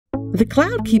The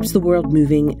cloud keeps the world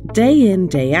moving day in,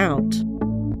 day out,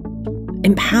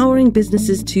 empowering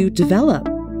businesses to develop,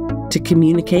 to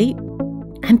communicate,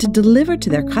 and to deliver to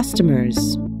their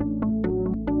customers.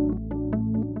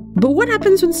 But what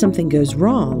happens when something goes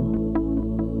wrong?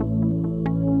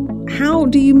 How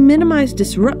do you minimize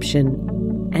disruption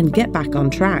and get back on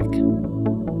track?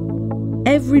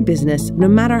 Every business, no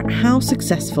matter how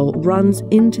successful, runs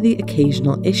into the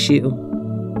occasional issue.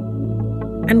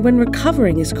 And when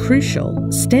recovering is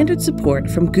crucial, standard support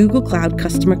from Google Cloud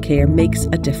Customer Care makes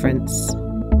a difference.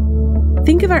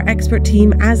 Think of our expert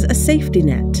team as a safety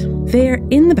net. They're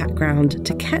in the background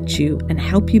to catch you and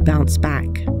help you bounce back.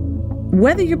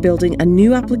 Whether you're building a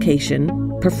new application,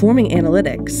 performing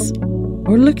analytics,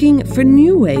 or looking for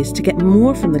new ways to get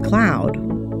more from the cloud,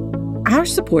 our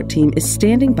support team is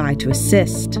standing by to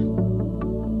assist.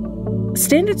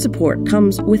 Standard support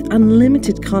comes with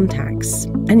unlimited contacts,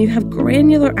 and you have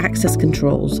granular access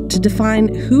controls to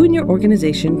define who in your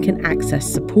organization can access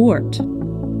support.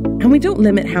 And we don't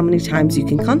limit how many times you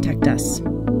can contact us.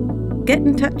 Get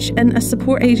in touch and a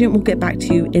support agent will get back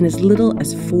to you in as little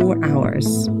as 4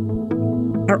 hours.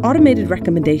 Our automated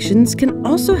recommendations can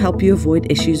also help you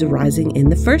avoid issues arising in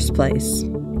the first place,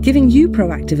 giving you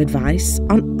proactive advice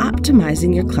on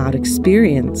optimizing your cloud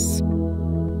experience.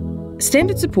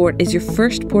 Standard support is your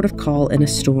first port of call in a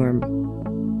storm.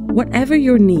 Whatever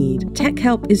your need, tech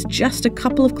help is just a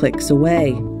couple of clicks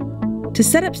away. To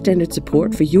set up standard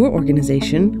support for your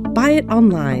organization, buy it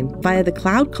online via the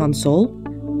Cloud Console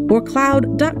or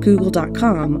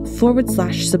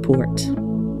cloud.google.com/support.